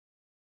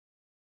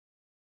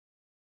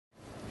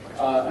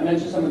I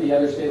mentioned some of the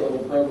other state-level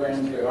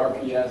programs, the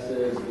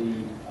RPSs,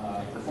 the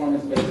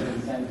performance-based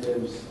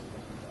incentives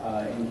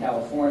in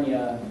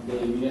California, the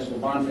municipal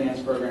bond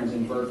finance programs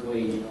in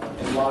Berkeley.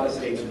 And a lot of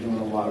states are doing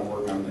a lot of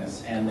work on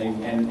this, and they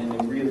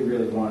really,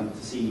 really want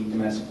to see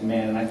domestic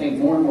demand. And I think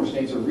more and more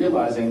states are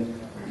realizing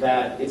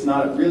that it's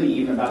not really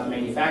even about the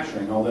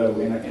manufacturing, although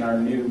in our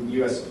new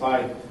U.S.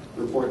 supply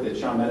report that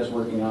Sean Mehta is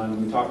working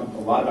on, we talk a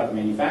lot about the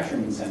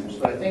manufacturing incentives.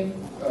 But I think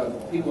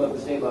people at the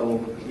state level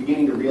are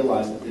beginning to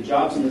realize that the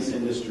jobs in this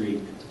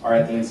industry are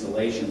at the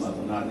installation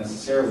level, not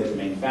necessarily at the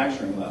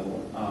manufacturing level.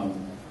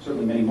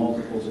 Certainly many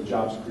multiples of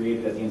jobs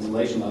created at the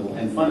installation level,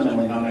 and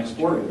fundamentally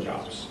non-exportable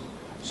jobs.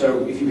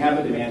 So if you have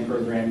a demand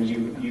program,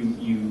 you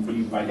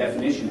by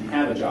definition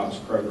have a jobs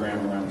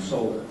program around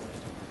solar.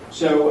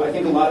 So I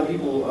think a lot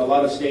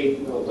of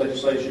state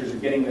legislatures are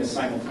getting this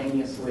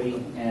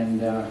simultaneously,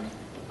 and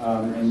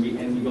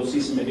you'll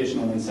see some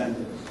additional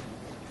incentives.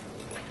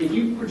 If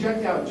you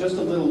project out just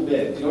a little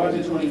bit, go out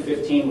to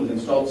 2015 with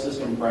installed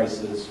system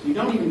prices, you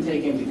don't even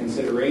take into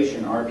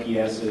consideration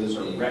RPSs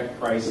or REC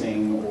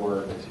pricing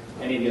or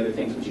any of the other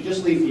things, but you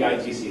just leave the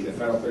ITC, the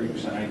federal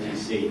 30%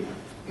 ITC.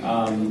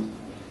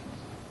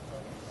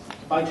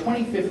 By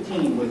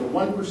 2015, with a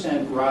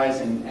 1% rise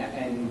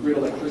in grid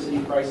electricity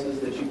prices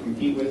that you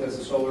compete with as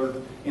a solar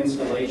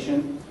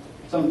installation,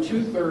 some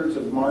 2/3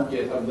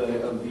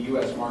 of the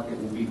U.S. market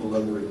will be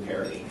below grid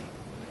parity.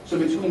 So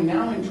between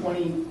now and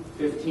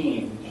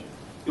 2015,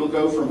 you'll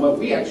go from what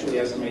we actually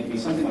estimate to be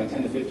something like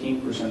 10 to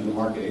 15% of the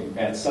market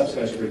at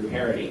subsidized grid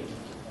parity,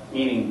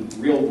 meaning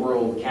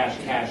real-world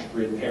cash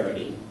grid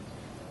parity,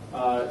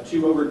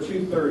 to over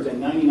 2/3,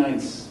 and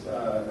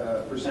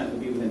 99% will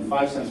be within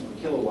 5 cents per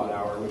kilowatt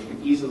hour, which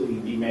could easily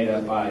be made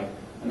up by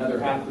another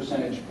 0.5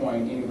 percentage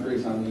point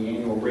increase on the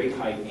annual rate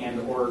hike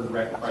and/or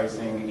REC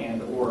pricing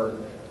and/or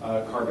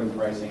carbon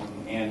pricing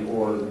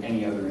and/or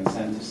any other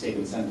state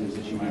incentives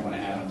that you might want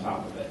to add on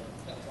top of it.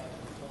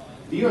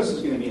 The U.S.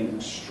 is going to be an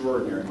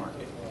extraordinary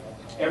market.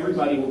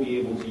 Everybody will be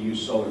able to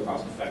use solar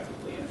cost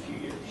effectively in a few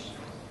years.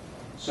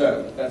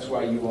 So that's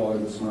why you all are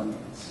the smart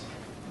ones.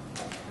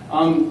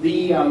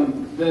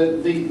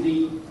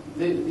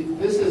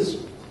 This is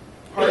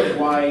part of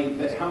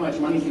how much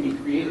money can be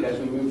created as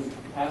we move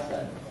past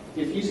that.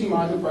 If you see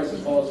module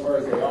prices fall as far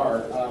as they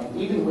are,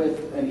 even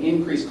with an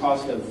increased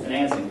cost of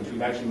financing, which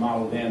we've actually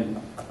modeled in,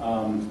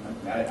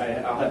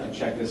 I'll have to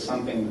check this,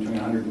 something between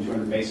 100 and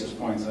 200 basis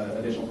points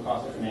additional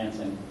cost of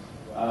financing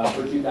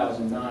for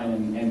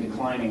 2009 and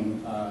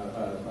declining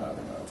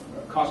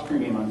cost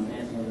premium on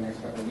financing over the next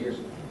couple of years.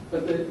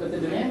 But the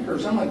demand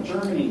curve, some like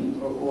Germany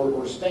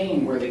or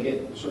Spain, where they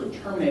get sort of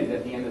terminated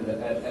at the end of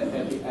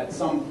at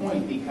some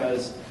point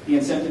because the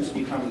incentives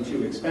become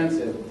too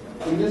expensive.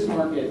 In this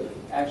market,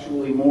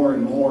 actually more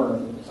and more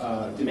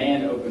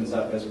demand opens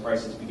up as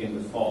prices begin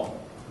to fall.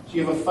 So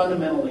you have a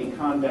fundamentally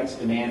convex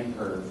demand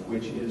curve,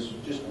 which is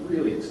just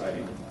really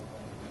exciting.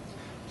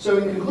 So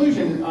in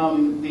conclusion,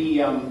 I'm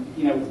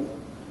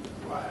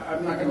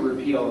not going to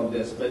repeat all of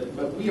this,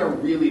 but we are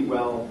really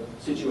well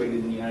situated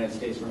in the United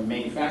States from a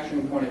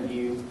manufacturing point of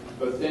view,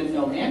 both thin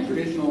film and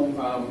traditional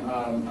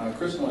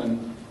crystalline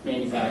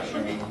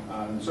manufacturing,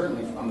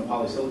 certainly on the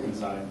polysilicon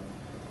side.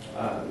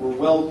 We're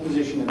well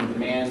positioned in the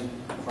demand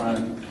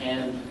front,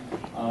 and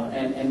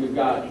we've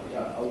got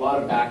a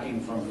lot of backing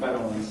from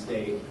federal and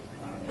state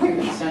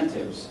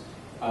incentives.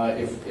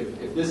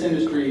 If this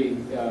industry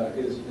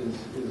is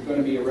going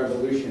to be a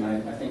revolution,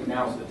 I think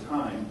now's the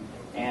time.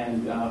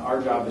 And our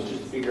job is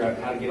just to figure out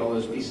how to get all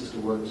those pieces to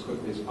work as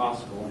quickly as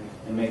possible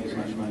and make as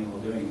much money while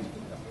doing it.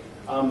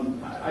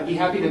 I'd be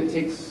happy to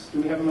take.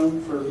 Do we have a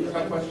moment for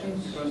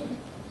questions?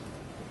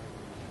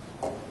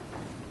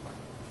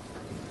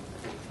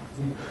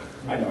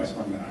 I know I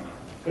sprung that on.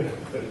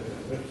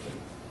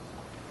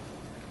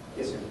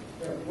 Yes, sir.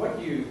 What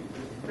do you,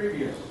 the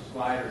previous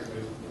slide or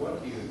two,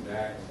 what do you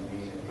exactly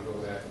mean if you go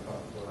back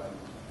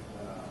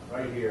to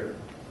right here?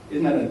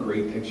 Isn't that a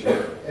great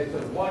picture? It's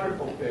a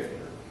wonderful picture.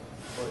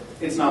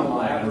 It's not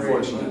mine,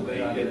 unfortunately.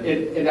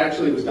 It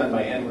actually was done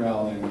by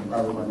NREL and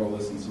Robert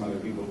Margolis and some other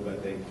people,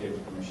 but they gave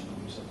permission to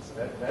use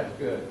it. That's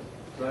good.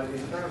 But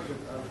in terms of,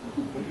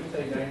 when you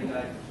say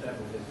 99%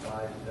 within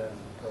 5 to 7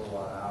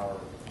 kilowatt hour,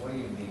 what do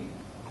you mean?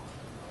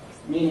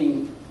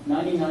 Meaning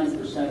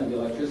 99% of the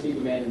electricity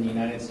demand in the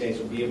United States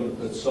will be able to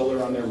put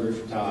solar on their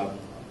rooftop,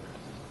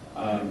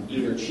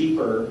 either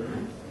cheaper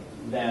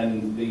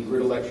than the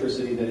grid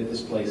electricity that it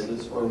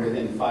displaces, or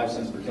within 5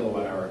 cents per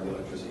kilowatt hour of the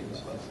electricity it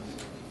displaces.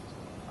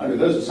 Under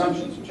those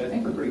assumptions, which I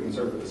think are pretty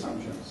conservative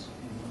assumptions.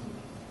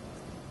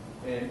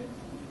 And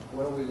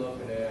what are we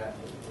looking at,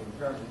 in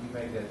terms of you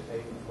make that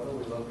statement, what are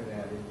we looking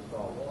at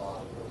installed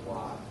cost per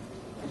watt,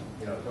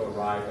 to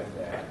arrive at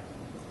that?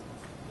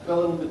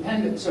 Well, it'll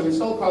depend. So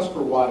installed cost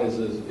per watt it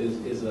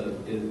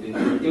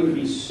would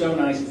be so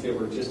nice if it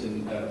were just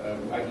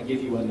I could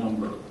give you a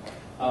number.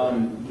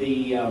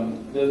 The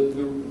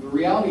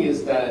reality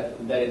is that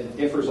it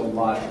differs a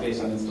lot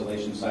based on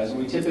installation size, and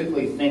we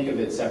typically think of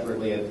it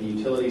separately at the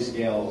utility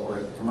scale or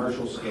at the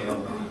commercial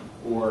scale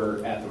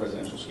or at the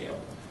residential scale.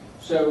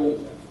 So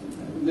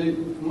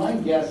My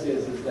guess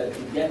is that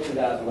to get to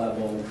that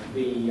level,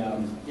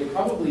 it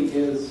probably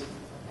is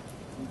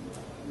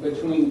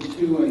between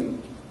 $2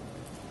 and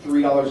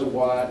 $3 a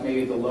watt,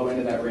 maybe at the low end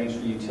of that range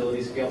for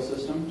utility scale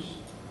systems.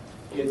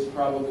 It's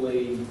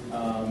probably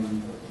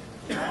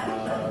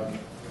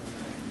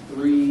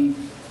 3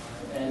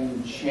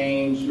 and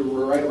change,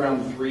 we're right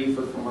around 3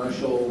 for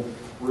commercial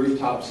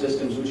rooftop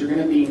systems, which are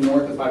going to be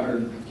north of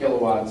 500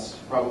 kilowatts,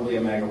 probably a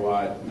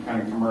megawatt,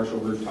 kind of commercial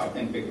rooftop,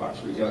 think big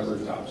box retailer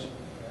rooftops,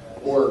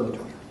 or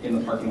in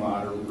the parking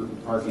lot or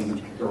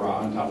parking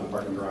garage, on top of the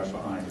parking garage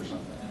behind or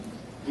something.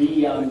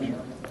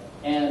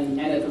 And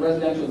at the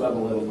residential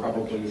level, it'll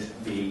probably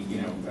be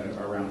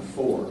around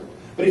 4.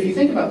 But if you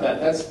think about that,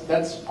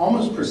 that's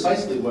almost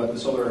precisely what the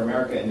Solar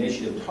America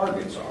Initiative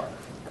targets are.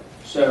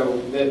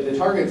 So the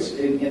targets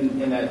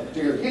in that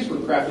particular case were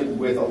crafted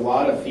with a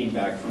lot of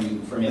feedback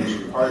from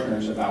industry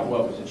partners about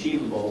what was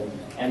achievable,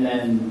 and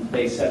then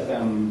they set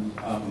them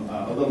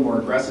a little more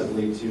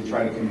aggressively to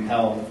try to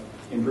compel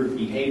improved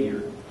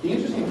behavior. The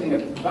interesting thing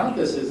about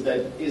this is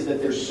that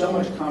there's so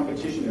much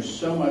competition, there's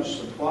so much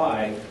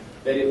supply,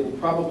 that it will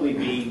probably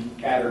be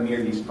at or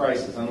near these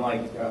prices,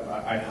 unlike,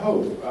 I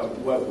hope,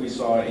 what we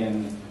saw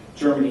in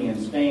Germany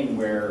and Spain,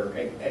 where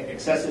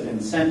excessive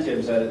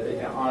incentives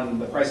on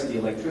the price of the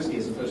electricity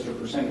as opposed to a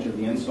percentage of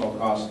the install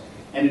cost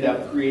ended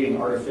up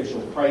creating artificial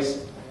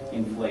price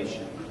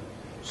inflation.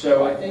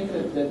 So I think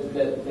that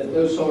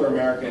those Solar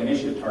America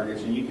Initiative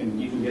targets, and you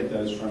can get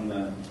those from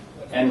the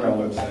NREL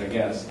website, I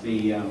guess,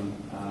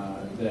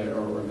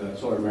 or the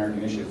Solar America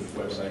Initiative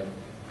website,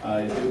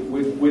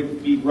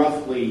 would be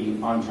roughly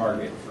on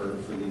target for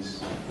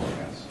these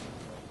forecasts.